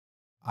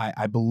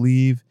I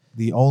believe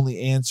the only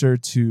answer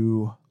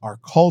to our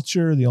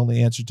culture, the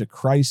only answer to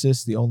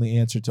crisis, the only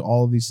answer to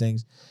all of these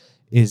things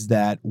is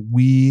that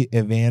we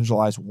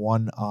evangelize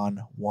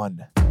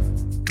one-on-one.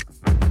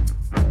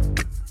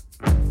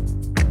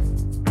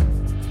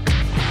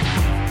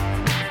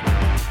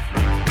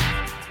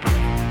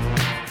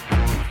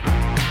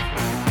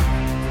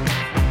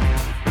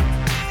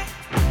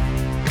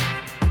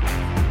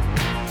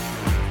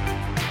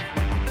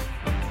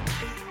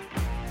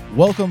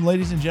 Welcome,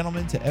 ladies and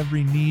gentlemen, to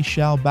Every Knee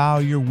Shall Bow,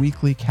 your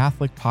weekly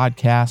Catholic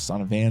podcast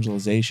on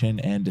evangelization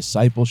and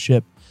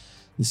discipleship.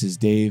 This is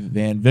Dave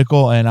Van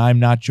Vickle, and I'm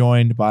not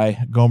joined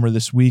by Gomer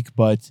this week,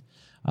 but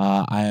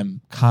I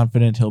am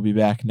confident he'll be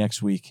back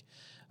next week.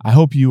 I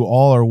hope you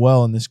all are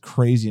well in this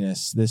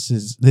craziness. This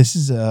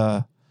is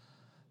a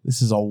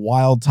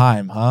wild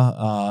time,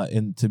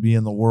 to be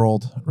in the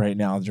world right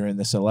now during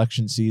this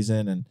election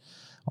season and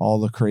all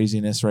the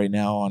craziness right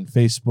now on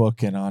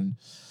Facebook and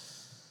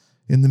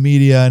in the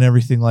media and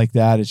everything like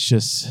that.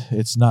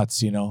 It's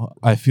nuts.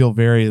 I feel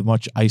very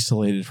much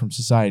isolated from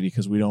society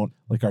because we don't,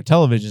 our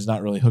television is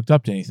not really hooked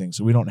up to anything.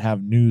 So we don't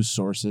have news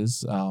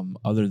sources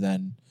other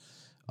than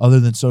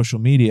social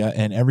media.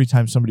 And every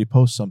time somebody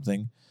posts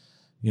something,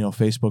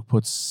 Facebook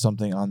puts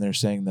something on there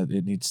saying that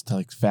it needs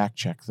to fact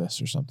check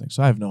this or something.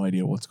 So I have no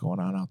idea what's going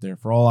on out there.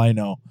 For all I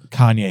know,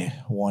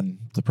 Kanye won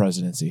the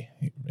presidency.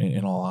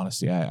 In all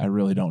honesty, I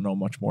really don't know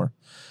much more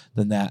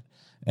than that.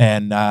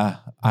 And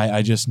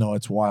I just know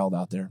it's wild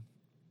out there.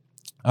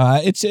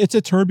 It's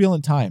a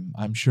turbulent time.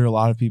 I'm sure a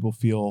lot of people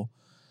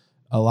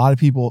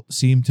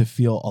seem to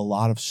feel a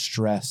lot of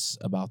stress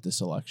about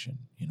this election.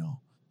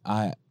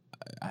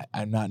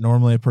 I'm not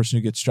normally a person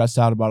who gets stressed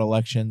out about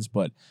elections,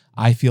 but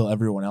I feel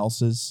everyone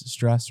else's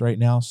stress right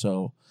now.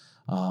 So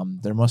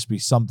there must be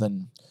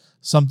something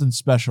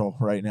special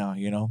right now,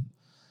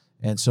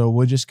 And so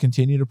we'll just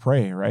continue to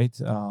pray, right?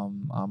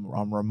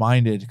 I'm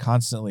reminded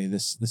constantly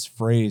this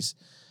phrase.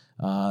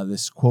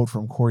 This quote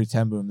from Corrie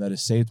ten Boom that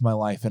has saved my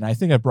life. And I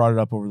think I brought it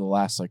up over the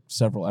last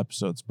several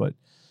episodes, but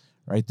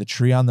right, the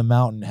tree on the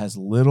mountain has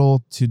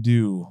little to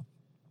do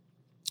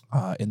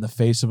in the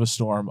face of a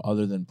storm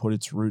other than put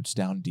its roots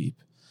down deep.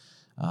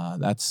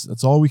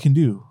 That's all we can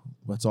do.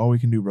 That's all we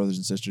can do, brothers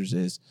and sisters,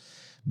 is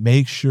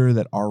make sure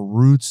that our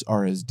roots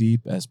are as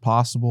deep as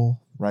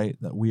possible, right?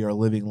 That we are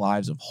living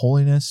lives of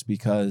holiness,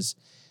 because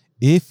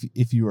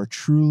if you are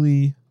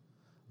truly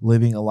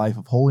living a life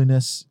of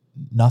holiness,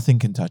 nothing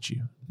can touch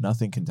you.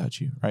 Nothing can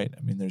touch you, right?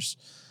 I mean, there's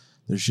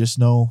just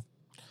no,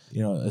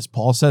 as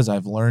Paul says,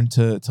 I've learned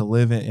to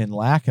live in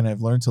lack, and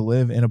I've learned to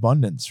live in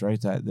abundance, right?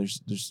 That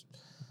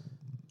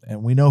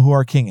and we know who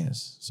our King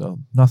is, so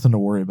nothing to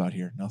worry about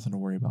here. Nothing to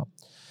worry about.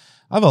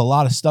 I have a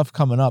lot of stuff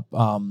coming up.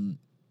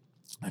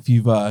 If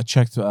you've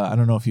checked, I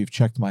don't know if you've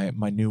checked my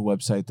new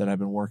website that I've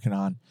been working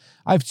on.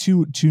 I have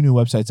two new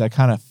websites. I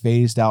kind of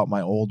phased out my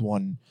old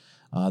one.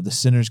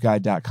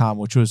 thesinnersguide.com,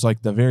 which was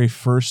the very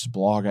first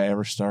blog I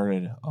ever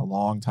started a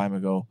long time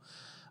ago,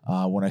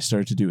 when I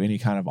started to do any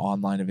kind of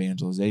online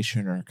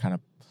evangelization or kind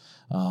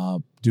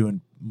of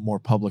doing more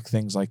public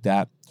things like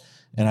that.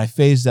 And I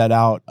phased that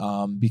out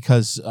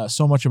because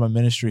so much of my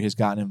ministry has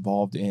gotten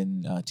involved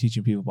in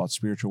teaching people about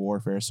spiritual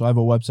warfare. So I have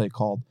a website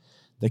called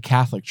The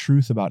Catholic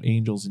Truth About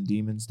Angels and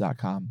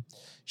Demons.com. You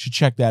should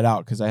check that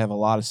out because I have a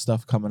lot of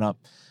stuff coming up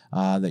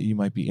that you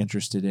might be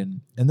interested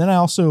in. And then I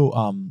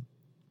also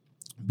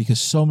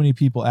because so many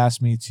people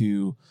ask me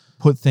to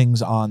put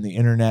things on the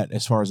internet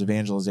as far as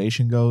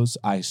evangelization goes,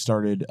 I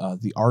started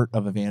the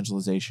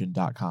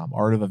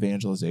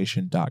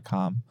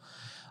artofelvangelization.com,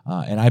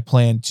 and I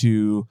plan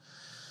to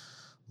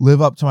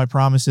live up to my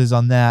promises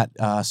on that.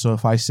 So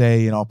if I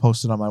say, I'll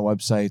post it on my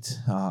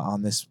website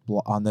on this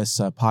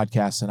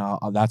podcast,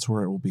 and that's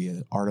where it will be,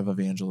 at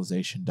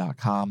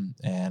artofelvangelization.com.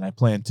 And I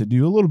plan to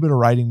do a little bit of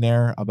writing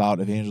there about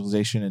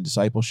evangelization and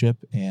discipleship,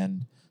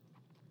 and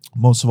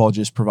most of all,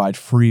 just provide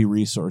free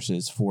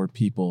resources for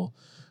people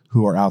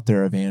who are out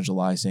there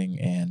evangelizing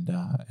and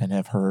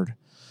have heard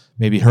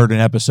an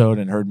episode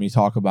and heard me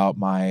talk about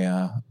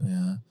my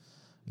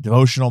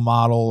devotional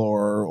model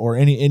or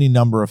any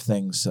number of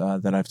things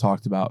that I've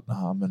talked about.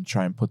 I'm going to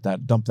try and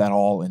dump that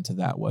all into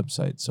that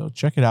website. So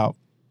check it out.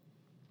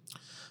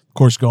 Of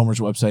course, Gomer's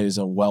website is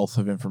a wealth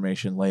of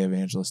information,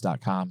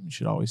 layevangelist.com. You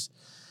should always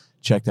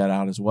check that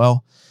out as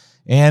well.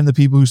 And the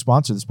people who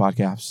sponsor this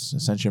podcast,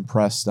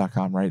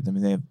 ascensionpress.com, right? I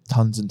mean, they have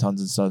tons and tons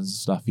and tons of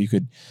stuff. You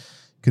could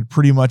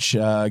pretty much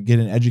get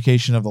an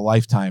education of a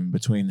lifetime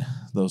between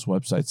those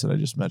websites that I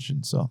just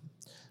mentioned. So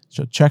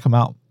check them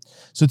out.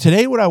 So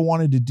today what I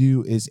wanted to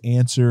do is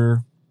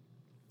answer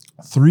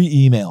 3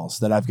 emails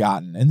that I've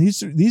gotten. And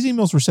these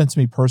emails were sent to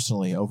me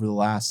personally over the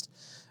last,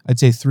 I'd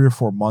say 3 or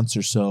 4 months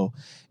or so.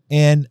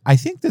 And I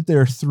think that there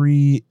are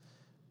 3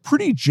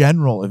 pretty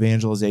general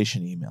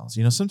evangelization emails.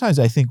 Sometimes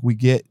I think we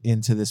get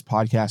into this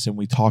podcast and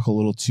we talk a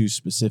little too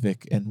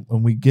specific, and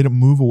when we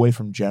move away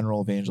from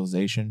general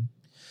evangelization.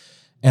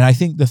 And I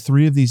think the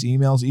 3 of these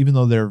emails, even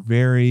though they're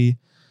very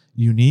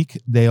unique,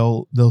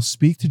 they'll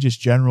speak to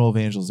just general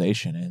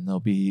evangelization, and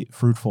they'll be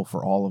fruitful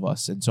for all of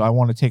us. And so I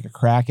want to take a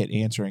crack at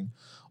answering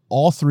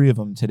all three of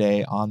them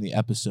today on the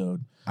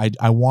episode.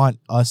 I want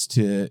us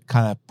to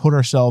kind of put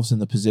ourselves in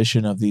the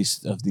position of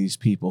these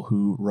people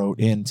who wrote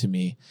in to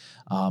me,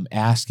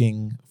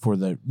 asking for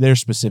their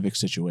specific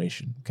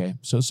situation. Okay,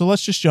 so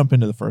let's just jump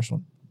into the first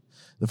one.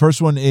 The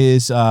first one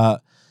is an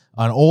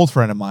old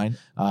friend of mine.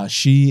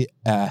 She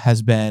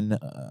has been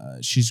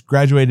she's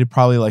graduated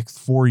probably like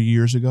 4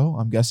 years ago,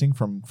 I'm guessing,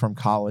 from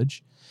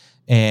college,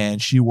 and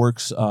she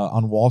works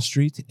on Wall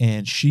Street,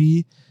 and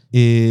she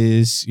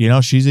is,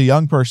 she's a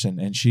young person,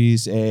 and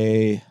she's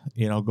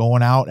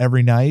going out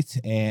every night,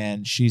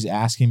 and she's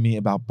asking me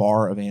about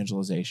bar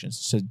evangelization.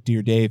 So,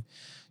 dear Dave,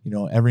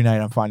 every night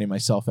I'm finding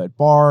myself at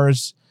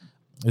bars.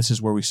 This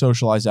is where we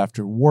socialize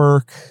after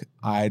work.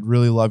 I'd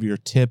really love your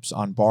tips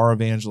on bar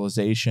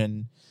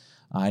evangelization.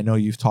 I know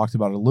you've talked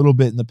about it a little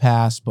bit in the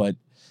past, but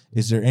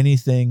is there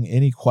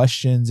any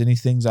questions, any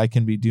things I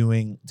can be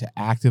doing to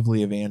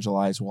actively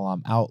evangelize while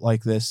I'm out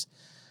like this?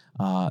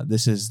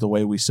 This is the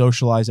way we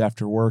socialize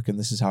after work, and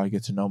this is how I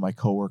get to know my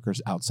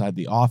coworkers outside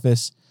the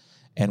office,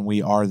 and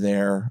we are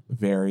there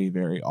very,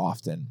 very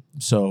often.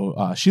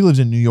 So she lives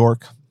in New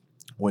York,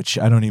 which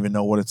I don't even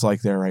know what it's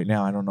like there right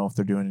now. I don't know if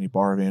they're doing any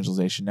bar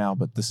evangelization now,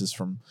 but this is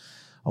from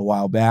a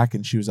while back,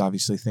 and she was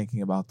obviously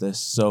thinking about this.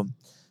 So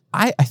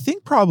I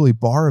think probably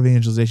bar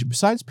evangelization,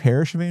 besides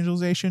parish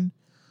evangelization,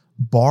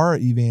 bar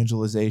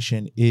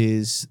evangelization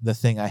is the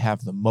thing I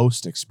have the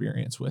most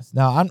experience with.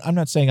 Now, I'm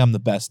not saying I'm the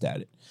best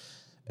at it.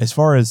 As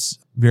far as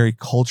very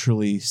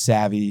culturally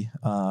savvy,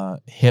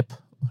 hip,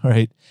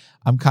 right?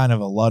 I'm kind of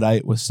a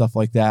Luddite with stuff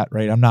like that,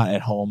 right? I'm not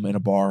at home in a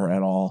bar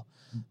at all.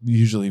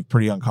 Usually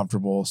pretty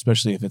uncomfortable,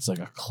 especially if it's like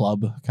a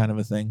club kind of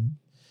a thing.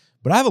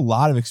 But I have a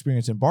lot of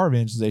experience in bar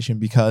evangelization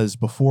because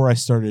before I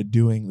started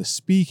doing the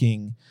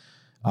speaking,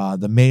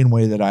 the main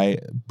way that I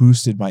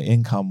boosted my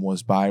income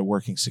was by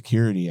working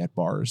security at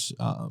bars.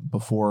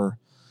 Before,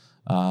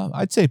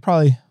 I'd say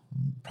probably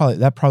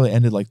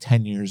ended like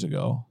 10 years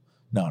ago.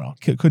 No,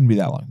 couldn't be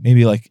that long.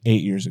 Maybe like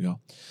 8 years ago.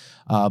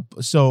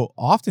 So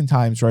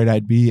oftentimes, right,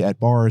 I'd be at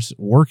bars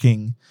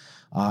working,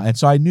 and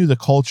so I knew the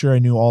culture, I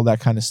knew all that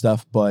kind of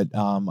stuff, but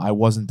I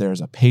wasn't there as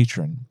a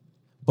patron.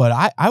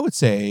 But I would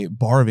say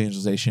bar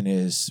evangelization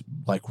is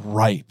like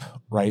ripe,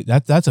 right?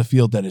 That's a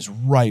field that is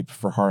ripe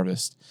for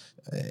harvest.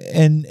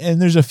 And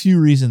there's a few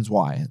reasons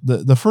why.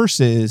 The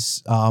first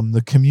is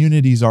the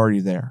community's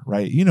already there,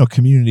 right?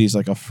 Community is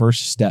like a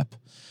first step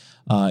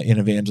in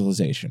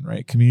evangelization,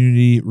 right?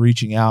 Community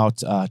reaching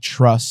out,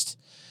 trust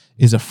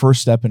is a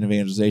first step in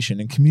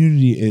evangelization, and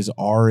community is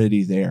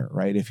already there,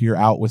 right? If you're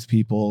out with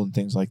people and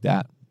things like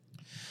that.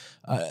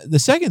 The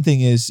second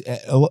thing is,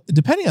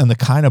 depending on the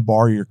kind of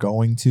bar you're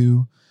going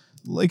to,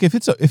 like if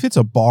it's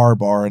a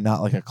bar and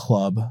not like a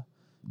club,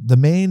 the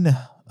main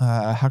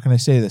how can I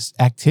say this,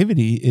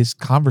 activity is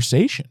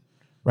conversation,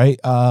 right?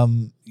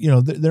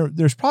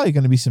 There's probably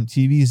going to be some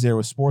TVs there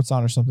with sports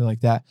on or something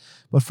like that.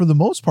 But for the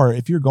most part,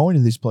 if you're going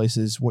to these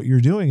places, what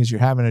you're doing is you're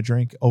having a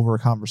drink over a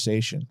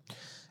conversation.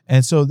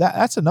 And so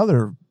that's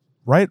another,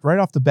 right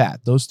off the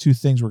bat, those two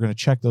things, we're going to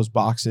check those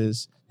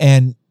boxes.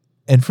 And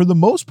for the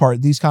most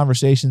part, these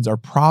conversations are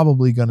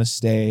probably going to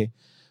stay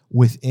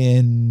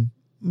within,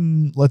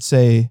 let's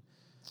say,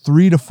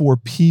 3 to 4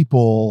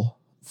 people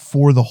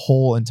for the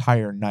whole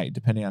entire night,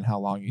 depending on how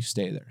long you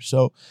stay there.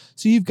 So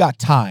you've got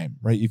time,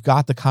 right? You've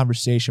got the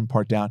conversation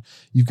part down.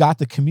 You've got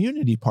the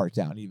community part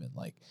down even.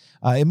 Like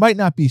it might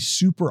not be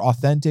super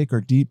authentic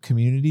or deep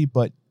community,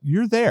 but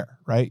you're there,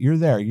 right? You're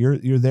there.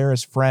 You're there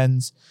as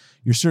friends.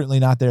 You're certainly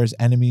not there as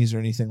enemies or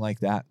anything like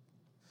that.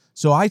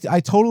 So I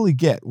totally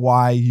get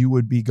why you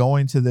would be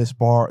going to these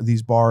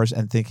bars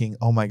and thinking,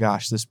 oh my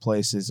gosh, this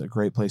place is a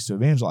great place to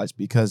evangelize,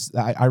 because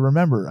I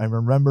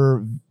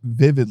remember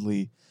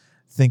vividly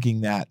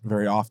thinking that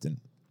very often.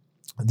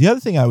 The other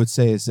thing I would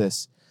say is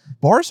this: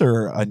 bars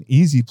are an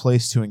easy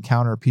place to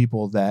encounter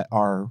people that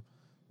are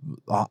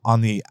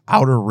on the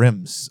outer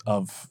rims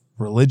of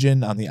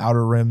religion, on the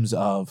outer rims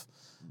of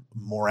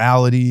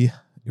morality,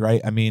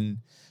 right? I mean,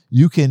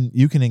 you can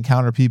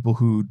encounter people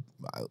who,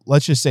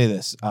 let's just say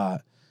this,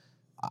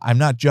 I'm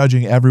not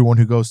judging everyone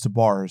who goes to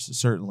bars,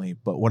 certainly,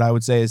 but what I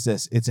would say is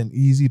this: it's an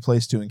easy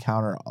place to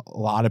encounter a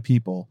lot of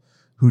people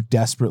who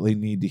desperately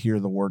need to hear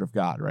the word of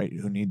God, right?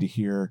 Who need to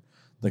hear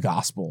the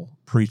gospel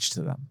preached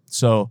to them.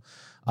 So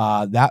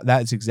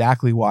that's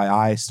exactly why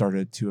I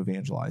started to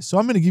evangelize. So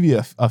I'm going to give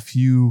you a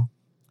few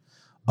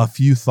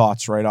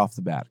thoughts right off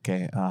the bat,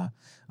 okay,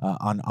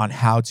 on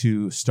how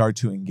to start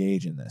to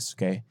engage in this,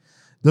 okay?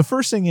 The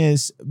first thing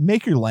is,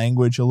 make your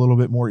language a little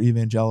bit more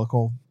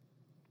evangelical,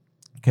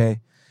 okay?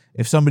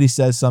 If somebody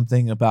says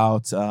something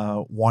about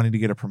wanting to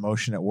get a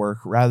promotion at work,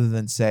 rather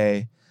than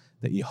say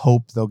that you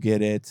hope they'll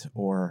get it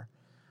or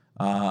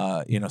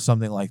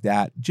something like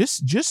that,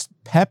 just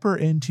pepper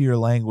into your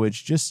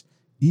language just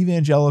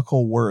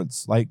evangelical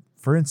words. Like,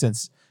 for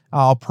instance,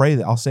 I'll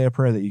say a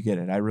prayer that you get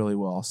it. I really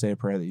will. I'll say a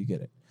prayer that you get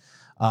it.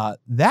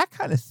 That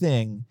kind of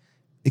thing,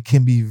 it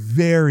can be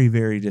very,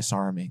 very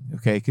disarming.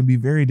 Okay. It can be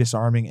very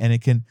disarming, and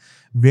it can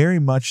very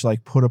much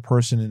like put a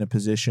person in a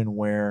position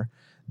where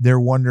they're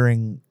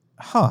wondering,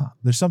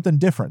 there's something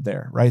different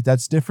there, right?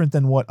 That's different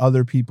than what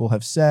other people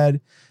have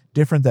said,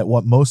 different than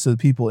what most of the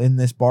people in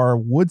this bar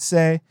would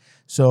say.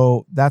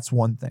 So that's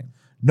one thing.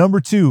 Number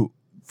two,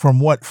 from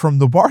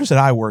the bars that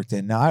I worked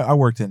in, now I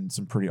worked in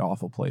some pretty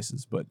awful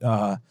places, but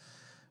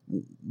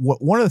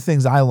one of the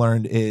things I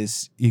learned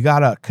is you got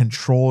to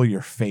control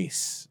your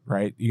face,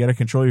 right? You got to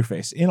control your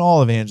face in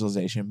all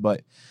evangelization,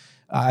 but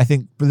I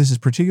think this is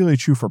particularly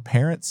true for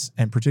parents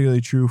and particularly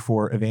true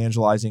for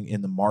evangelizing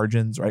in the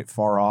margins, right?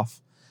 Far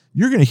off.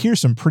 You're going to hear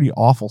some pretty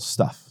awful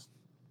stuff.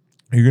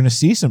 You're going to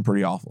see some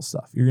pretty awful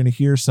stuff. You're going to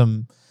hear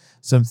some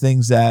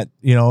things that,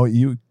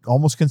 you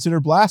almost consider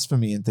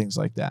blasphemy and things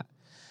like that.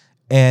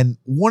 And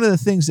one of the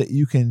things that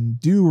you can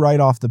do right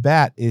off the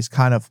bat is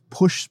kind of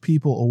push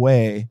people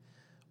away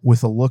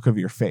with a look of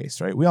your face,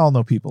 right? We all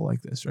know people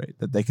like this, right?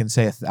 That they can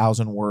say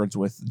 1,000 words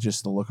with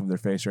just the look of their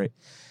face, right?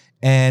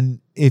 And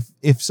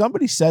if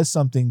somebody says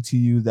something to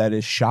you that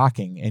is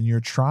shocking and you're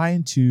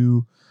trying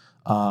to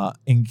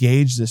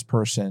engage this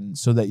person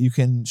so that you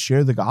can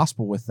share the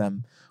gospel with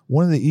them,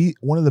 one of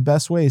the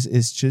best ways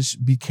is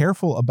just be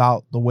careful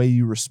about the way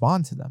you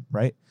respond to them,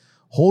 right?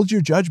 Hold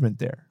your judgment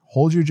there.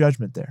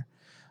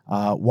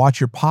 Watch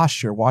your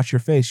posture, watch your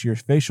face, your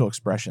facial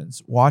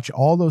expressions, watch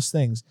all those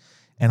things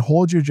and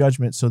hold your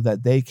judgment so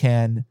that they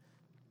can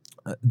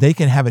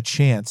have a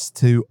chance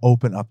to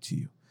open up to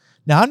you.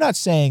 Now, I'm not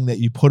saying that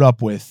you put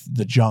up with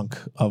the junk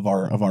of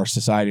our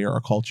society or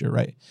our culture,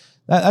 right?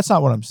 That's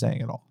not what I'm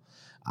saying at all.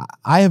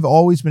 I have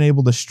always been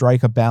able to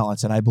strike a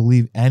balance, and I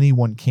believe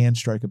anyone can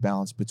strike a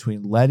balance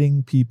between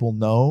letting people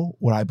know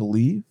what I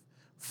believe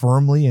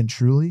firmly and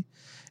truly,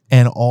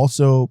 and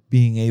also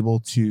being able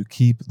to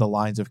keep the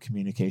lines of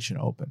communication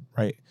open,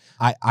 right?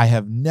 I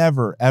have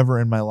never, ever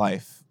in my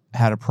life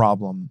had a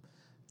problem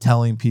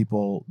telling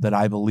people that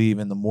I believe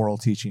in the moral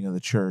teaching of the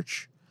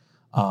church.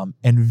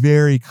 And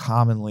very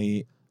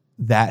commonly,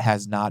 that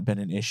has not been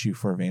an issue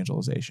for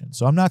evangelization.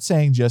 So I'm not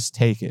saying just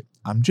take it.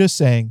 I'm just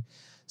saying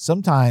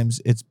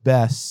sometimes it's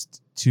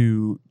best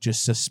to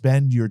just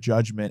suspend your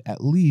judgment,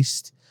 at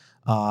least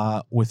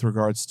with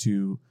regards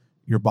to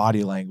your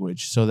body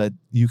language, so that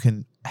you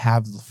can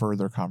have the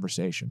further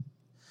conversation.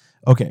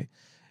 Okay,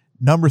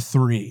 number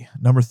three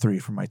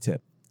for my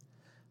tip.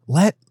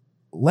 Let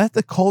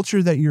the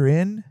culture that you're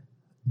in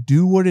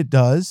do what it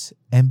does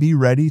and be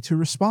ready to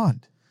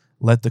respond.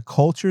 Let the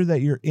culture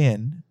that you're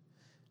in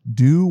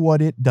do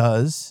what it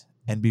does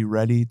and be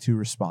ready to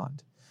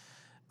respond.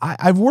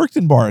 I've worked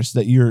in bars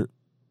that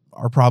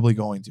are probably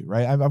going to,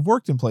 right? I've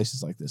worked in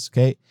places like this,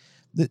 okay?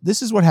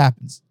 This is what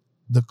happens.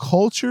 The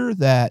culture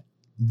that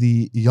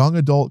the young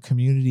adult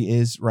community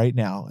is right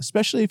now,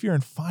 especially if you're in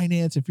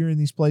finance, if you're in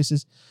these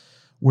places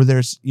where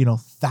there's,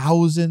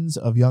 thousands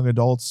of young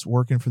adults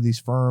working for these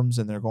firms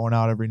and they're going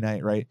out every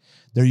night, right?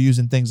 They're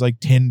using things like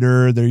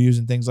Tinder, they're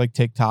using things like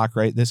TikTok,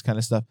 right? This kind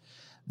of stuff.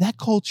 That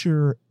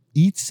culture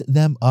eats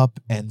them up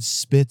and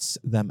spits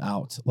them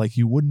out like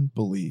you wouldn't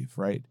believe,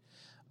 right?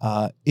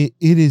 It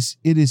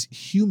is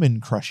human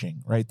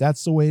crushing, right?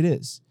 That's the way it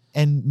is.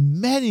 And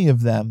many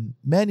of them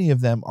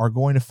are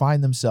going to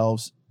find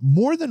themselves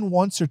more than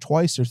once or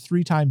twice or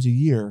three times a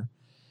year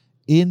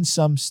in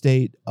some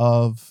state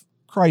of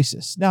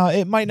crisis. Now,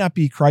 it might not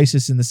be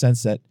crisis in the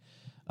sense that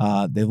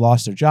they've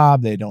lost their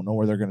job, they don't know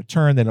where they're going to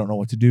turn, they don't know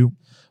what to do.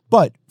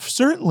 But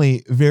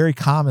certainly, very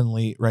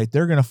commonly, right,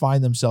 they're going to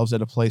find themselves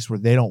at a place where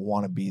they don't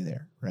want to be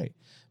there, right?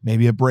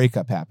 Maybe a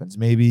breakup happens,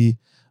 maybe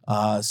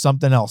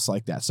something else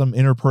like that, some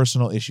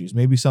interpersonal issues,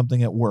 maybe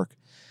something at work.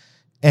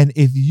 And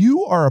if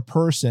you are a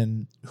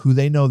person who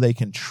they know they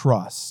can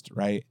trust,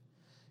 right?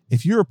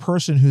 If you're a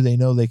person who they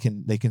know they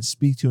can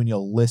speak to and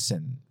you'll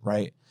listen,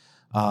 right?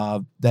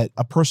 That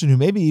a person who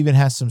maybe even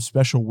has some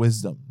special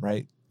wisdom,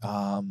 right?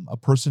 A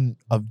person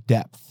of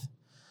depth,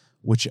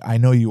 which I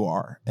know you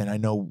are, and I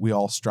know we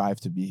all strive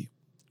to be.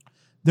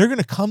 They're going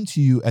to come to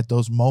you at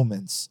those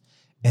moments,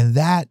 and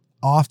that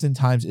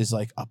oftentimes is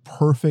like a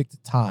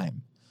perfect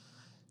time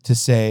to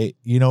say,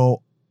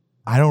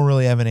 I don't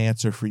really have an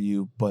answer for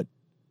you, but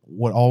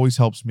what always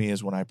helps me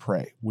is when I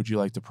pray. Would you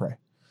like to pray?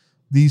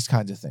 These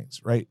kinds of things,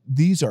 right?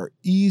 These are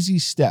easy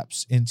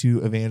steps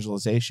into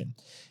evangelization.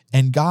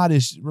 And God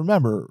is,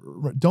 remember,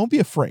 don't be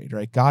afraid,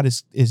 right? God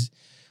is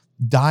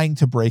dying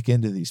to break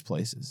into these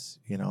places,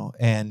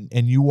 and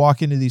you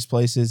walk into these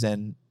places,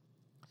 and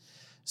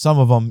some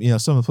of them,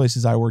 some of the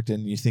places I worked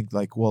in, you think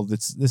like, well,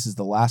 this is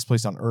the last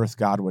place on earth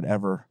God would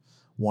ever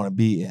want to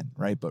be in,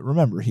 right? But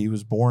remember, he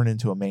was born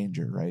into a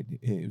manger, right?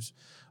 He was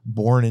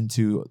born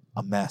into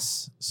a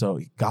mess.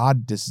 So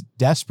God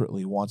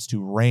desperately wants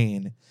to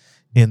reign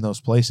in those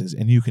places,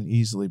 and you can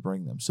easily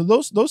bring them. So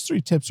those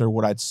three tips are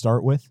what I'd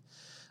start with.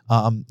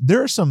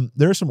 There are some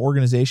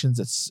organizations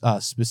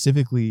that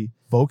specifically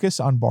focus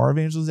on bar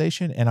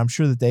evangelization, and I'm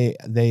sure that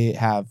they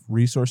have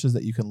resources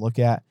that you can look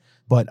at.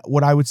 But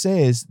what I would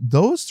say is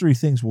those three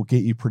things will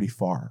get you pretty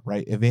far,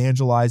 right?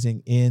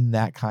 Evangelizing in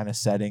that kind of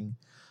setting.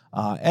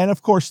 And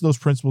of course, those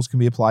principles can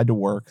be applied to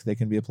work. They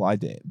can be applied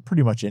to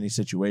pretty much any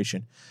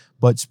situation.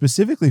 But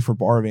specifically for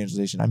bar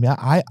evangelization, I mean,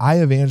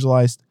 I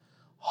evangelized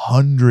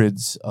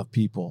hundreds of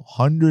people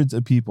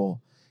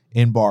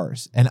in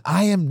bars. And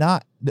I am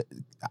not,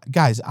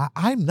 guys,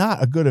 I'm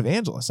not a good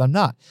evangelist. I'm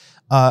not.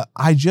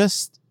 I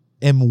just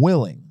am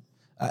willing.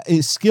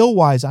 Skill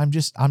wise, I'm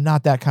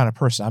not that kind of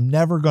person. I'm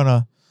never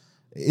gonna.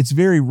 It's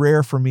very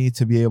rare for me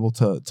to be able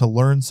to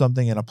learn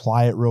something and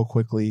apply it real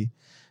quickly.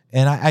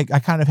 And I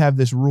kind of have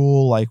this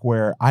rule, like,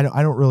 where I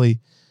don't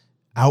really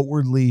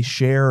outwardly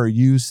share or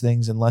use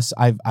things unless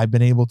I've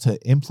been able to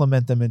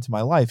implement them into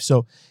my life.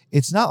 So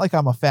it's not like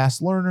I'm a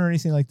fast learner or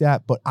anything like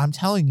that, but I'm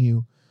telling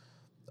you,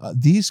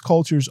 these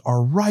cultures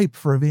are ripe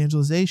for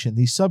evangelization.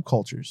 These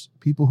subcultures,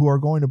 people who are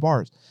going to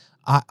bars,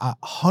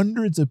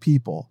 hundreds of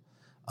people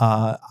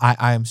I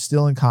am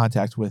still in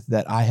contact with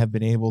that I have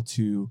been able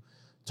to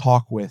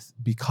talk with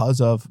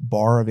because of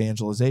bar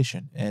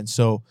evangelization. And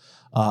so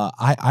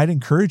I'd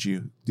encourage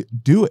you,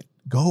 do it.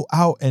 Go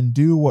out and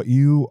do what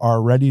you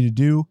are ready to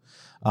do.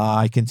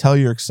 I can tell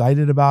you're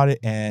excited about it,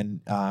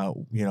 and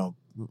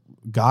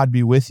God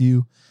be with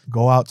you.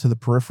 Go out to the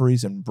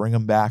peripheries and bring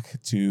them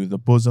back to the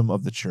bosom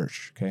of the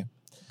church. Okay.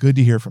 Good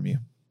to hear from you.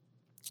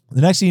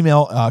 The next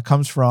email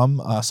comes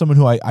from someone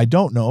who I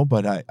don't know,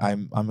 but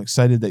I'm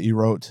excited that you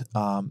wrote.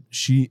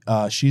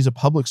 She's a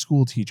public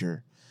school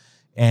teacher,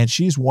 and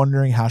she's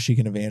wondering how she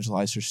can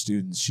evangelize her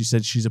students. She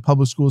said she's a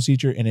public school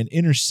teacher in an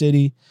inner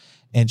city,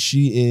 and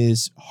she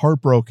is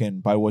heartbroken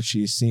by what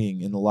she is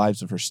seeing in the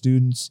lives of her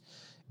students.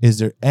 Is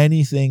there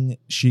anything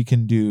she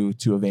can do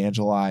to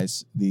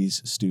evangelize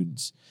these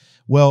students?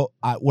 Well,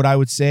 what I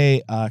would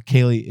say,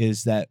 Kaylee,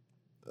 is that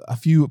a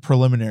few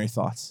preliminary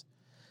thoughts.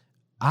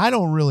 I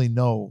don't really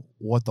know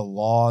what the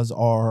laws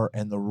are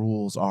and the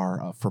rules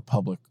are for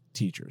public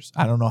teachers.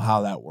 I don't know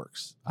how that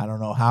works. I don't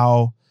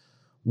know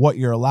what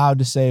you're allowed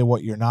to say,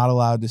 what you're not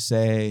allowed to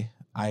say.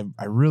 I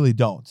really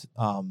don't.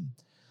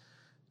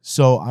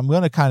 So I'm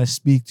going to kind of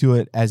speak to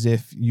it as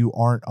if you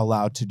aren't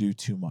allowed to do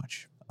too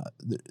much.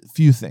 A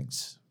few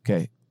things.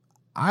 Okay.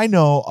 I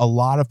know a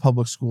lot of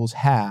public schools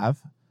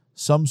have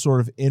some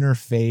sort of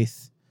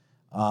interfaith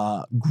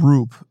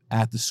group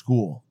at the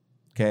school.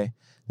 Okay.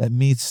 That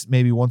meets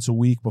maybe once a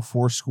week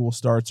before school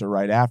starts or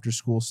right after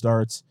school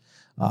starts.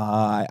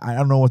 I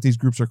don't know what these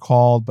groups are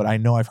called, but I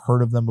know I've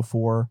heard of them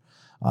before.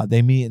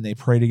 They meet and they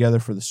pray together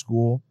for the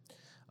school.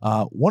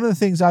 One of the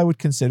things I would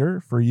consider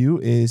for you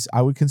is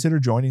I would consider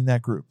joining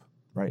that group,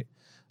 right?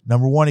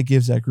 Number one, it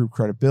gives that group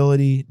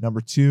credibility.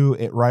 Number two,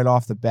 it right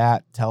off the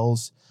bat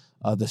tells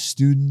the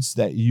students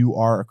that you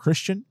are a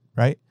Christian,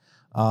 right?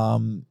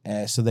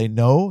 So they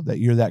know that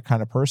you're that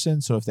kind of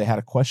person. So if they had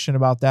a question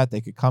about that,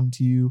 they could come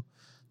to you.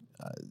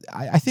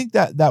 I think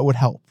that would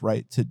help,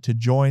 right? To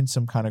join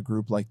some kind of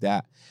group like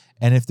that.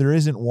 And if there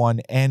isn't one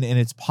and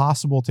it's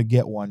possible to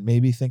get one,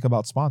 maybe think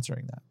about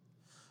sponsoring that.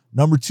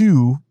 Number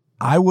two,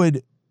 I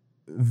would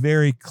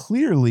very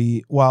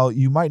clearly, while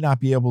you might not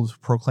be able to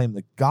proclaim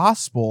the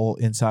gospel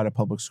inside a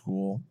public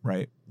school,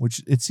 right?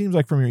 Which it seems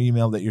like from your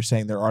email that you're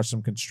saying there are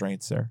some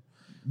constraints there.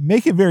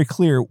 Make it very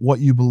clear what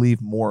you believe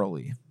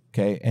morally.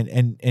 Okay.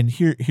 And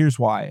here's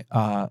why.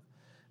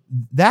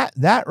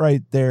 That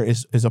right there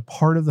is a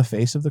part of the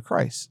face of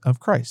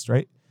Christ,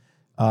 right?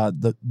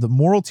 The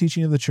moral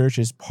teaching of the church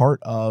is part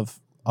of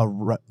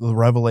the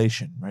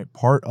revelation, right?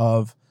 Part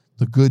of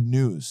the good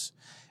news.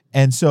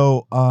 And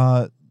so,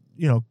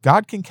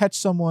 God can catch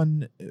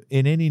someone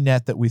in any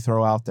net that we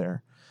throw out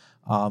there,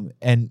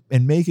 and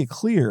make it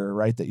clear,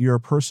 right, that you're a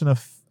person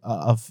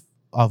of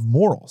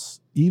morals.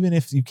 Even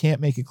if you can't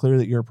make it clear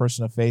that you're a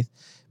person of faith,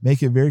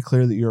 make it very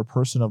clear that you're a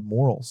person of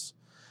morals,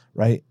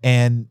 right?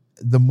 And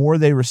the more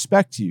they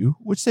respect you,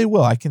 which they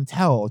will, I can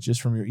tell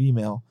just from your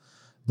email,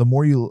 the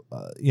more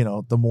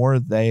the more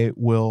they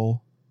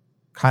will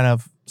kind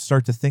of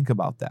start to think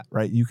about that,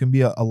 right? You can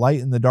be a light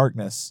in the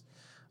darkness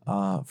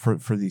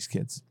for these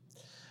kids.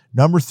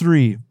 Number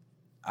three,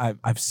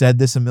 I've said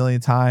this a million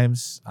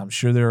times. I'm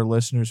sure there are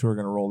listeners who are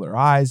going to roll their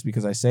eyes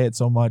because I say it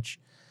so much,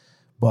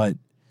 but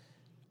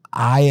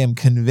I am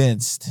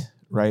convinced,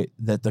 right,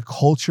 that the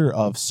culture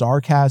of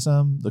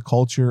sarcasm, the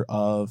culture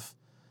of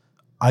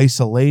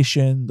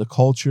isolation, the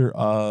culture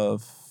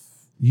of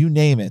you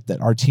name it, that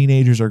our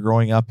teenagers are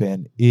growing up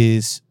in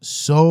is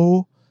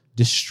so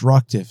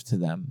destructive to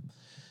them,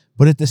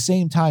 but at the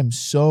same time,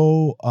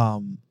 so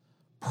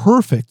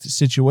perfect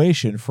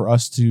situation for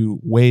us to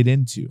wade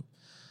into.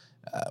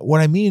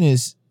 What I mean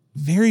is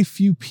very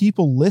few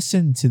people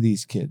listen to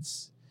these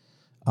kids.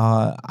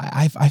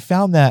 I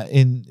found that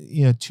in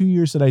 2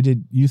 years that I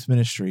did youth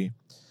ministry,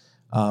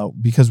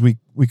 because we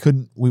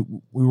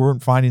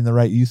weren't finding the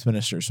right youth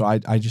minister, so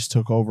I just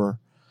took over.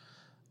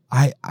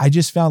 I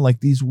just found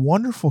like these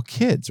wonderful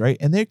kids, right?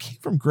 And they came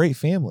from great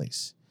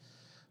families,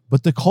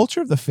 but the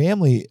culture of the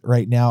family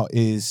right now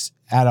is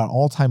at an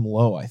all-time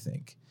low, I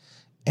think.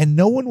 And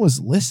no one was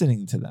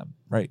listening to them,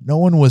 right? No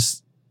one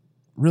was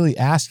really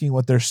asking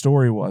what their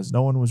story was.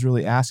 No one was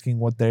really asking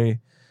what they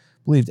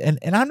believed. And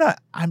I'm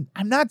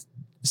not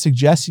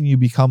suggesting you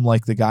become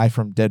like the guy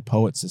from Dead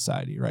Poets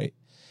Society, right?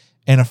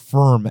 And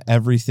affirm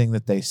everything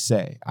that they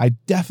say. I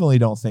definitely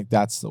don't think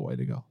that's the way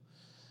to go.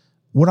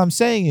 What I'm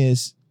saying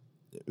is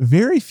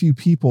very few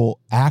people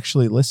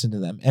actually listen to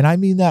them. And I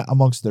mean that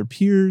amongst their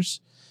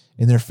peers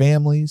in their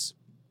families.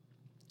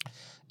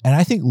 And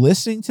I think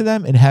listening to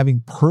them and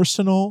having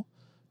personal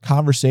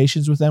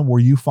conversations with them where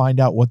you find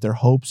out what their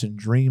hopes and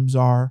dreams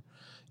are,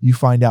 you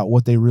find out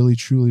what they really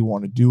truly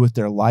want to do with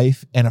their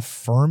life, and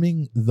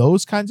affirming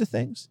those kinds of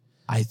things,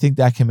 I think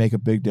that can make a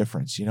big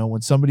difference. You know,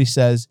 when somebody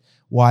says,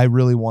 well, I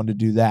really want to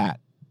do that,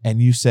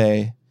 and you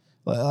say,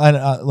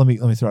 let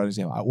me throw out an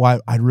example. Why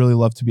I'd really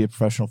love to be a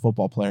professional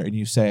football player, and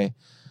you say,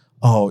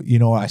 oh, you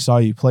know, I saw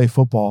you play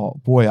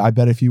football. Boy, I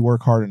bet if you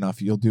work hard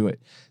enough, you'll do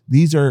it.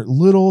 These are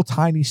little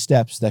tiny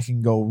steps that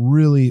can go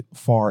really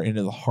far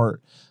into the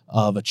heart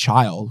of a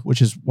child,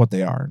 which is what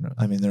they are.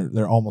 I mean,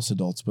 they're almost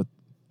adults, but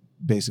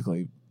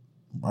basically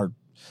our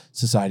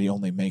society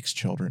only makes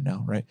children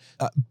now, right?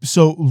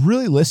 So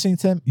really listening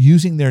to them,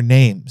 using their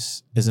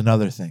names is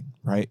another thing,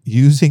 right?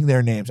 Using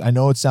their names. I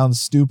know it sounds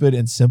stupid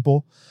and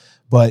simple,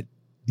 but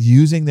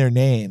using their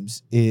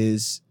names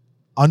is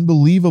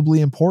unbelievably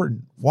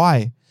important.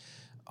 Why?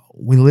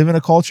 We live in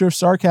a culture of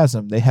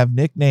sarcasm. They have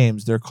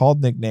nicknames. They're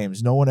called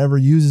nicknames. No one ever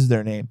uses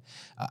their name.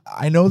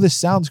 I know this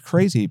sounds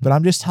crazy, but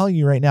I'm just telling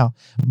you right now,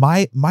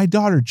 my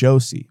daughter,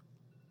 Josie,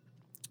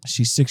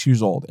 she's 6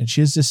 years old, and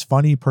she has this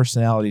funny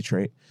personality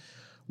trait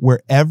where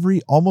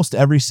almost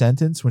every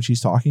sentence when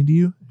she's talking to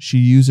you, she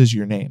uses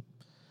your name.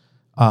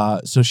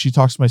 So she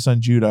talks to my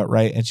son, Judah,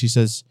 right? And she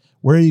says,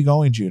 where are you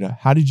going, Judah?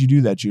 How did you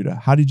do that, Judah?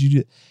 How did you do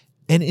it?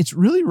 And it's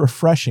really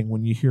refreshing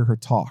when you hear her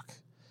talk,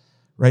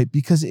 right?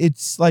 Because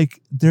it's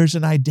like there's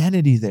an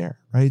identity there,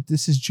 right?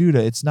 This is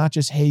Judah. It's not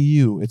just, hey,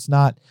 you. It's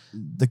not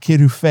the kid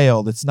who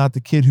failed. It's not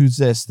the kid who's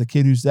this, the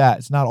kid who's that.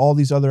 It's not all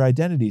these other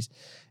identities.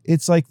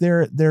 It's like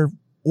their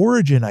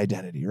origin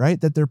identity,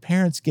 right? That their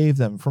parents gave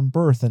them from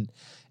birth,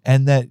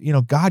 and that, you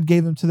know, God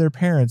gave them to their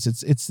parents.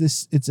 It's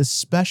a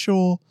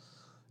special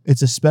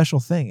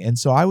thing. And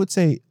so I would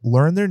say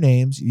learn their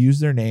names, use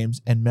their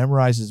names, and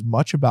memorize as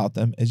much about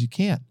them as you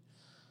can.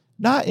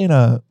 Not in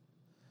a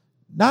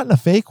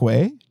fake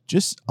way,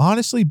 just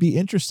honestly be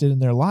interested in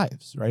their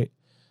lives, right?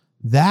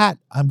 That,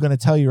 I'm going to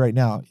tell you right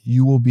now,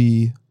 you will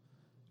be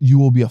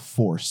a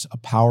force, a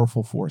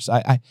powerful force.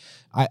 I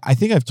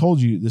think I've told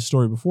you this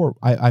story before.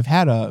 I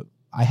had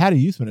a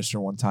youth minister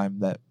one time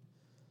that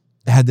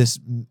had this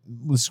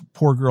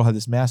poor girl had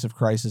this massive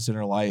crisis in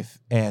her life,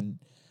 and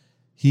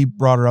he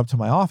brought her up to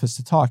my office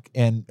to talk,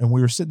 and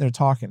we were sitting there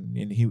talking,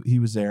 and he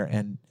was there,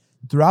 and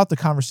throughout the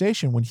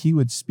conversation, when he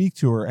would speak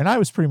to her, and I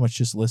was pretty much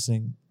just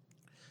listening,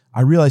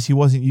 I realized he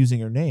wasn't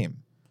using her name.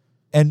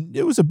 And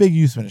it was a big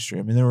youth ministry.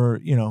 I mean, there were,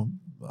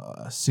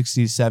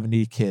 60,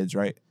 70 kids,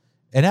 right?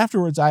 And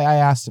afterwards, I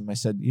asked him, I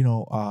said,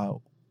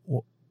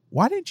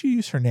 why didn't you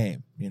use her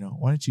name?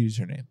 Why didn't you use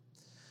her name?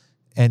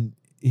 And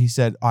he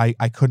said, I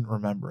couldn't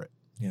remember it,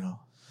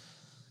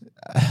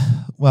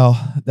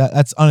 Well,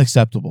 that's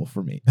unacceptable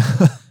for me.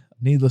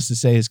 Needless to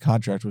say, his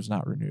contract was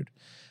not renewed.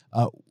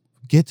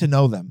 Get to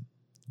know them.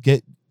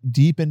 Get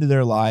deep into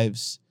their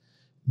lives.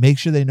 Make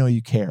sure they know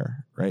you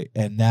care, right?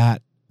 And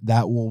that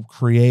will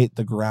create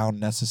the ground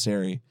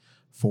necessary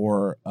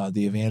for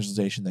the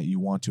evangelization that you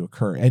want to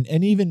occur. And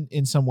even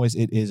in some ways,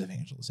 it is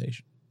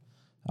evangelization.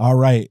 All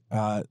right,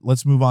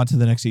 let's move on to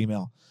the next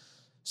email.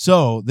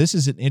 So this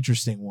is an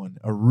interesting one,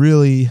 a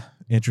really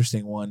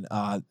interesting one.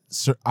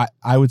 So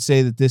I would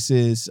say that this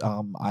is,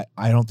 I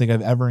don't think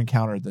I've ever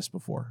encountered this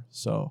before.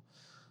 So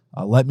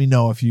let me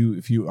know if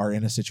you are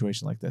in a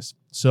situation like this.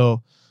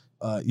 So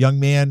young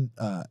man,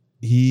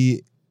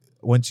 he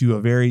went to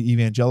a very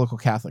evangelical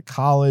Catholic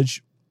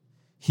college.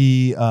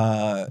 He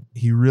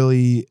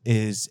really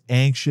is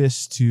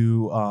anxious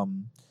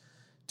to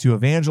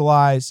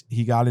evangelize.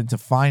 He got into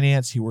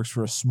finance. He works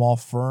for a small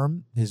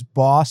firm. His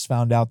boss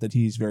found out that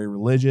he's very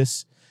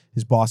religious.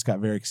 His boss got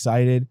very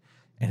excited,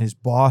 and his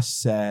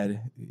boss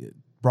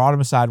brought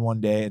him aside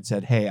one day and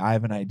said, "Hey, I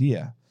have an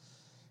idea."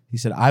 He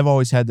said, "I've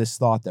always had this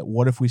thought that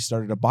what if we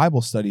started a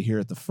Bible study here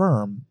at the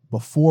firm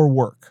before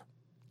work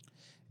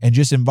and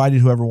just invited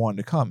whoever wanted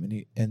to come?"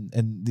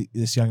 And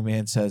this young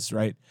man says,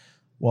 right,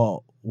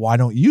 "Well, why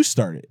don't you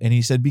start it?" And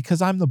he said,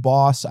 "Because I'm the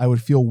boss, I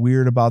would feel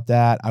weird about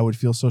that. I would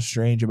feel so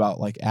strange about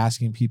like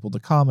asking people to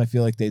come. I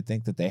feel like they'd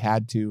think that they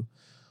had to.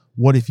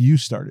 What if you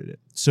started it?"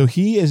 So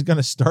he is going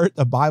to start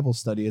a Bible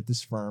study at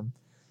this firm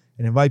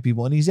and invite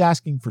people. And he's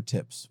asking for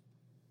tips.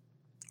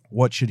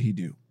 What should he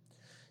do?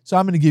 So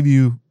I'm going to give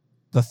you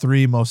the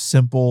 3 most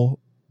simple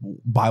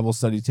Bible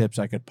study tips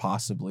I could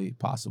possibly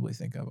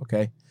think of.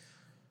 Okay.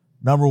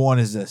 Number 1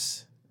 is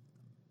this: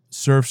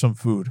 serve some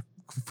food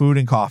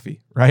and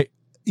coffee, right?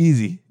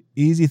 Easy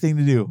thing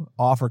to do.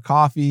 Offer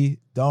coffee,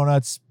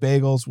 donuts,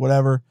 bagels,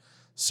 whatever.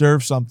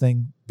 Serve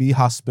something. Be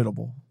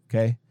hospitable.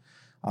 Okay.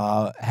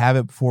 Have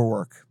it before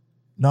work.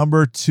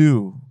 Number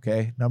 2.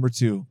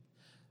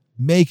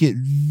 Make it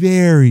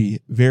very,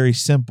 very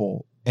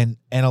simple and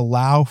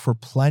allow for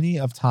plenty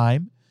of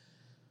time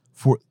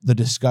for the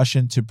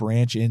discussion to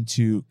branch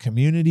into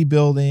community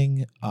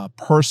building,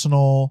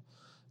 personal,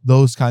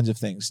 those kinds of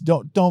things.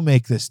 Don't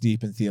make this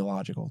deep and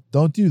theological.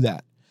 Don't do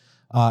that.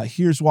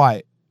 Here's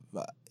why.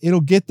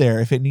 It'll get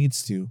there if it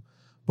needs to.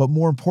 But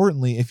more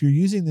importantly, if you're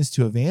using this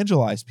to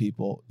evangelize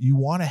people, you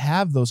want to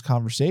have those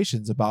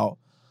conversations about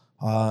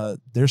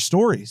their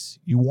stories.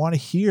 You want to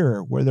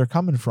hear where they're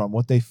coming from,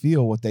 what they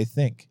feel, what they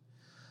think.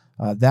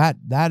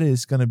 That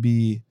is going to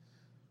be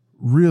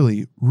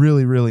really,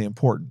 really, really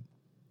important.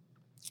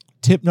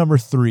 Tip number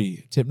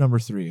three,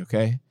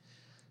 okay?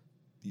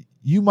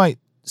 You might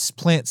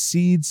plant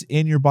seeds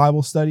in your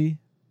Bible study,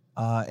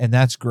 and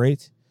that's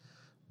great.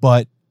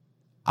 But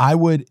I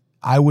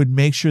would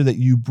make sure that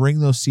you bring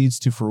those seeds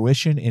to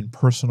fruition in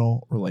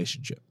personal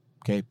relationship,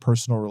 okay?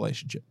 Personal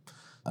relationship.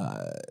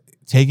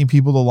 Taking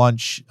people to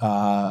lunch,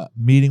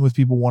 meeting with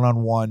people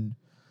one-on-one,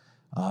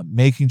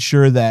 making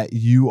sure that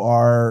you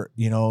are,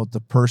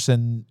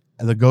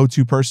 the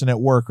go-to person at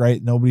work,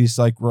 right? Nobody's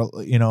like,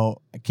 they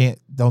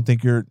don't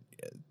think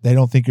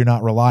you're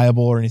not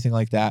reliable or anything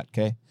like that.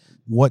 Okay.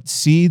 What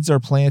seeds are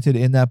planted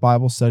in that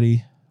Bible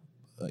study,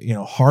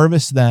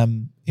 harvest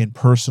them in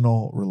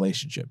personal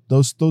relationship.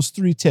 Those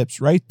three tips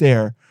right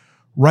there,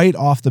 right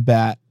off the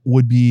bat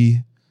would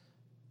be,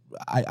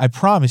 I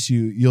promise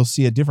you'll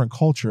see a different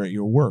culture at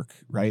your work,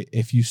 right?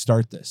 If you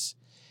start this.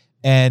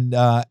 And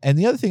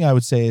the other thing I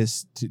would say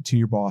is to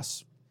your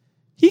boss,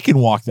 he can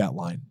walk that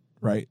line,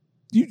 right?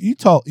 You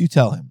tell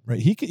him, right?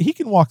 He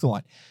can walk the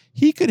line.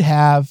 He could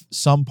have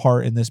some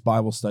part in this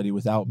Bible study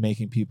without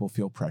making people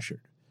feel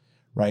pressured,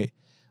 right?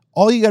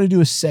 All you got to do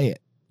is say it.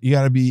 You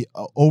got to be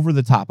over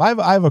the top. I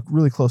have a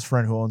really close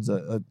friend who owns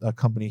a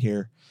company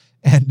here,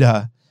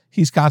 and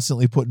he's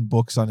constantly putting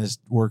books on his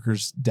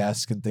workers'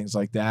 desk and things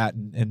like that,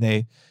 and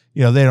they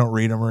don't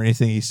read them or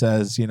anything he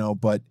says,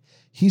 but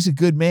he's a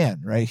good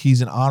man, right?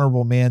 He's an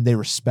honorable man. They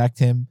respect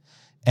him,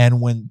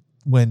 and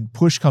when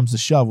push comes to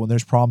shove, when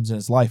there's problems in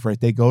his life, right,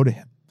 they go to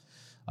him.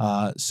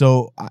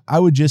 So I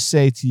would just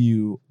say to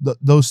you,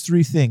 those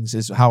three things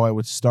is how I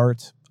would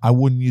start. I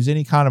wouldn't use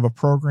any kind of a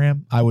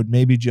program. I would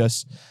maybe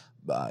just,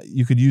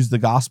 you could use the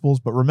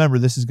Gospels, but remember,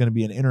 this is going to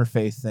be an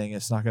interfaith thing.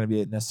 It's not going to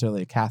be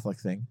necessarily a Catholic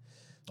thing,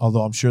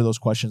 although I'm sure those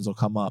questions will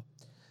come up.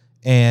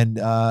 And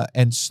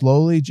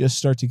slowly just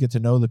start to get to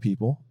know the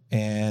people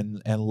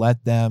and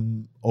let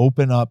them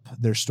open up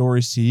their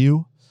stories to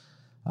you.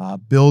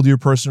 Build your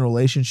personal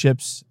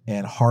relationships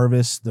and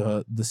harvest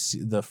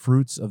the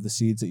fruits of the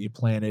seeds that you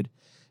planted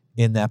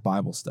in that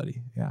Bible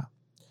study. Yeah.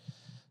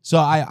 So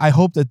I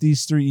hope that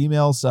these three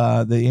emails,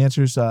 the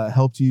answers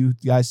helped you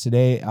guys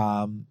today.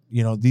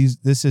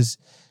 This is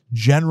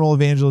general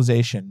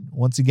evangelization.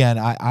 Once again,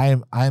 I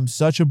am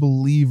such a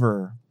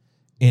believer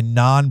in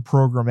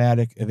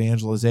non-programmatic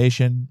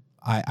evangelization.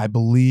 I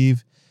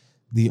believe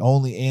the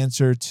only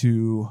answer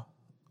to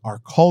our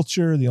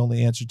culture, the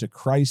only answer to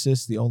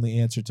crisis, the only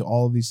answer to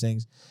all of these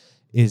things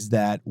is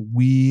that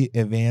we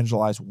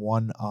evangelize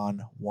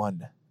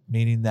one-on-one,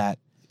 meaning that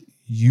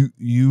you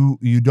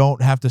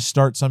don't have to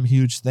start some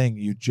huge thing.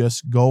 You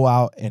just go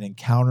out and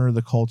encounter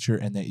the culture,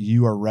 and that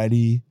you are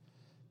ready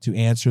to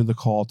answer the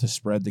call to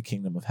spread the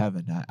kingdom of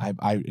heaven.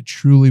 I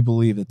truly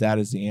believe that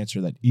is the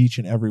answer, that each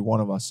and every one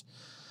of us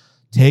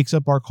takes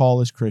up our call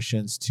as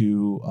Christians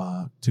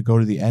to go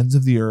to the ends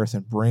of the earth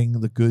and bring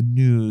the good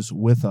news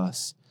with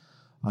us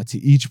to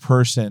each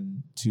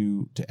person,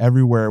 to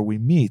everywhere we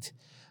meet.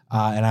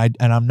 And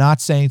I'm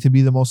not saying to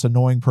be the most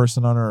annoying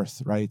person on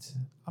earth, right?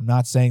 I'm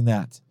not saying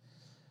that.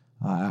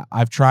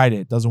 I've tried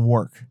it. It doesn't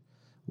work.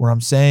 What I'm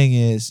saying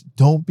is,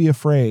 don't be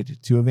afraid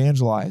to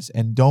evangelize,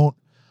 and don't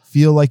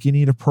feel like you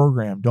need a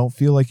program. Don't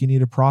feel like you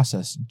need a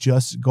process.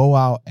 Just go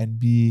out and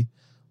be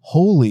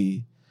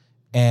holy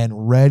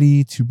and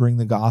ready to bring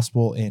the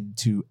gospel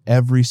into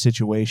every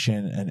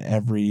situation and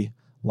every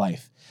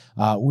life.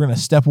 We're going to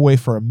step away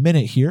for a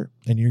minute here,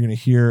 and you're going to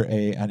hear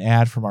an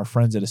ad from our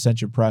friends at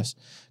Ascension Press.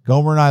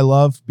 Gomer and I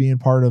love being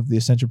part of the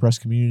Ascension Press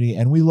community,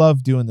 and we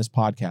love doing this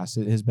podcast.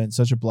 It has been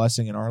such a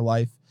blessing in our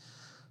life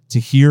to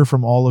hear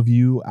from all of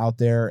you out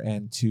there,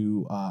 and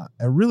to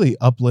really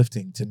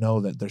uplifting to know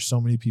that there's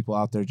so many people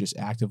out there just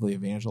actively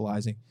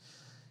evangelizing.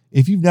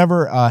 If you've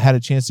never had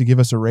a chance to give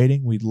us a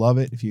rating, we'd love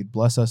it if you'd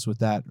bless us with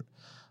that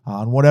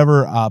on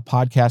whatever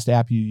podcast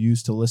app you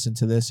use to listen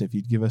to this. If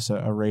you'd give us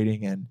a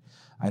rating and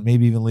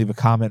maybe even leave a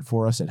comment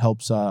for us, it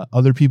helps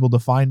other people to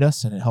find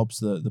us, and it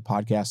helps the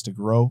podcast to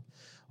grow.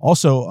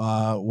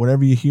 Also,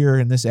 whatever you hear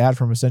in this ad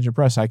from Ascension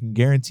Press, I can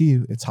guarantee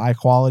you it's high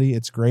quality.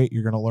 It's great.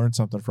 You're going to learn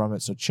something from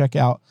it. So check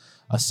out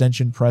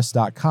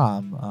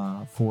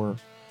ascensionpress.com for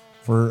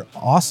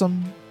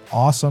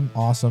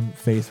awesome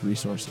faith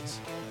resources.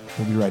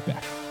 We'll be right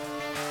back.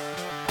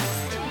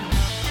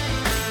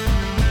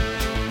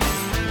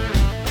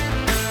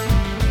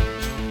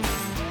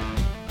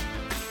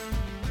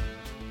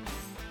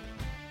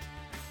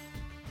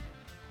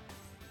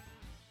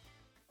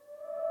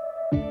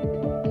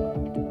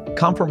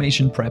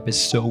 Confirmation prep is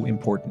so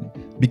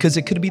important because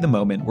it could be the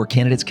moment where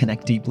candidates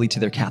connect deeply to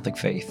their Catholic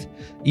faith,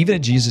 even to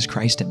Jesus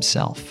Christ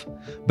himself.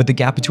 But the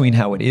gap between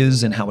how it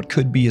is and how it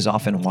could be is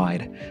often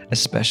wide,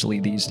 especially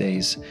these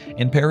days,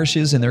 and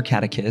parishes and their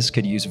catechists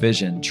could use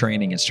vision,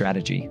 training, and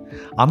strategy.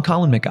 I'm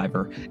Colin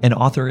McIver, an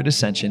author at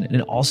Ascension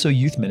and also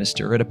youth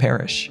minister at a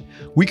parish.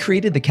 We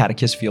created the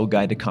Catechist Field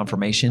Guide to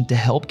Confirmation to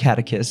help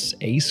catechists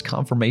ace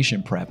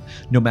confirmation prep,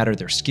 no matter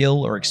their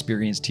skill or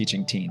experience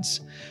teaching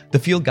teens. The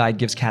Field Guide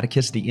gives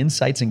catechists the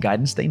insights and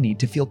guidance they need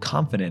to feel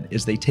confident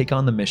as they take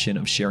on the mission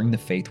of sharing the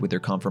faith with their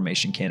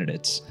confirmation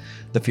candidates.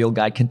 The Field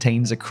Guide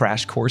contains a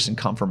crash course in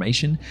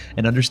confirmation,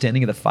 an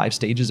understanding of the 5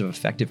 stages of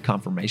effective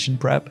confirmation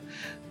prep,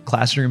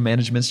 classroom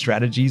management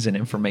strategies and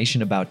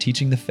information about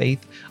teaching the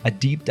faith, a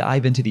deep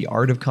dive into the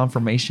art of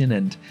confirmation,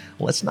 and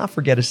let's not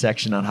forget a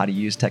section on how to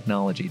use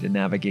technology to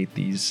navigate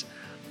these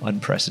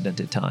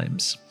unprecedented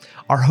times.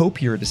 Our hope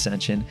here at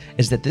Ascension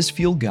is that this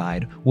field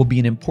guide will be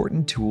an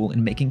important tool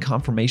in making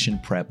confirmation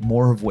prep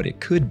more of what it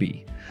could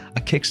be,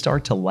 a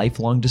kickstart to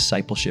lifelong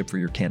discipleship for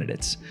your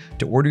candidates.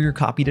 To order your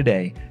copy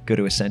today, go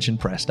to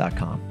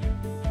ascensionpress.com.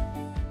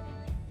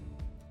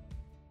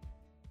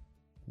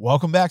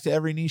 Welcome back to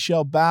Every Knee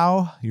Shall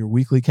Bow, your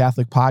weekly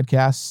Catholic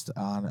podcast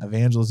on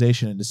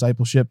evangelization and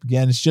discipleship.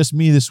 Again, it's just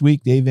me this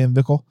week, Dave Van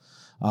Vickle,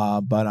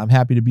 but I'm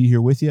happy to be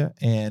here with you.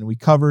 And we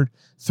covered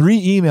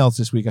 3 emails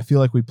this week. I feel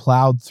like we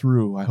plowed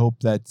through. I hope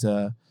I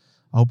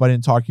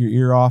didn't talk your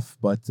ear off,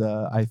 but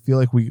I feel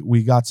like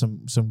we got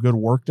some good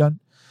work done.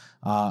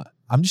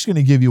 I'm just going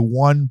to give you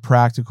one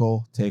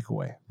practical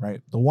takeaway, right?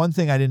 The one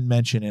thing I didn't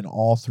mention in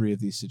all 3 of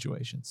these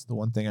situations, the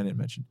one thing I didn't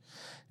mention,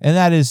 and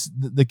that is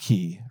the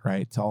key,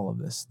 right, to all of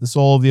this, the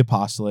soul of the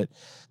apostolate,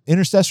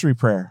 intercessory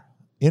prayer.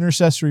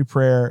 Intercessory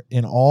prayer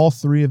in all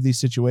 3 of these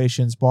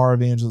situations, bar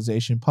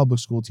evangelization, public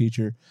school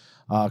teacher,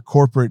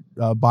 corporate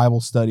Bible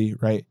study,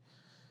 right?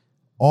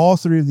 All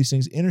 3 of these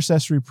things,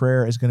 intercessory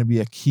prayer is going to be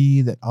a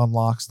key that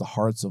unlocks the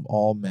hearts of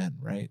all men,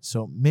 right?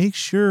 So make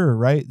sure,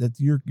 right, that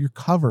you're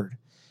covered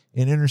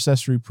in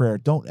intercessory prayer.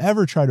 Don't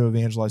ever try to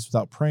evangelize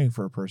without praying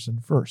for a person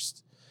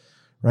first,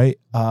 right?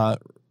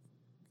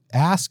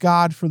 Ask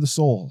God for the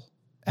soul.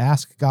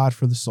 Ask God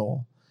for the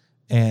soul.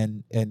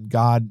 And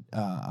God,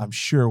 I'm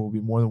sure, will be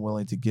more than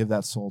willing to give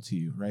that soul to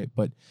you, right?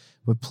 But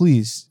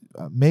please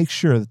make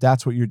sure that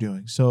that's what you're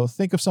doing. So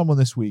think of someone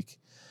this week,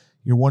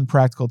 your one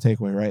practical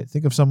takeaway, right?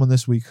 Think of someone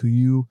this week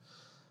who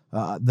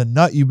the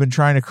nut you've been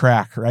trying to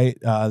crack, right?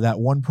 That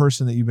one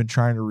person that you've been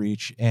trying to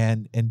reach,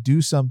 and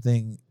do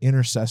something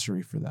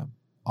intercessory for them.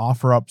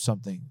 Offer up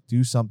something,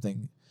 do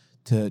something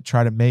to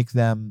try to make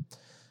them,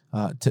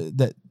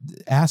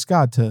 ask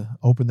God to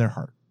open their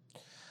heart.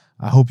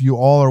 I hope you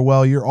all are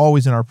well. You're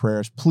always in our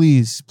prayers.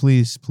 Please,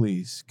 please,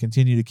 please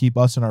continue to keep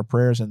us in our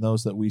prayers and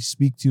those that we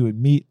speak to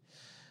and meet.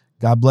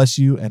 God bless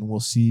you, and we'll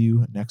see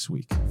you next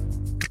week.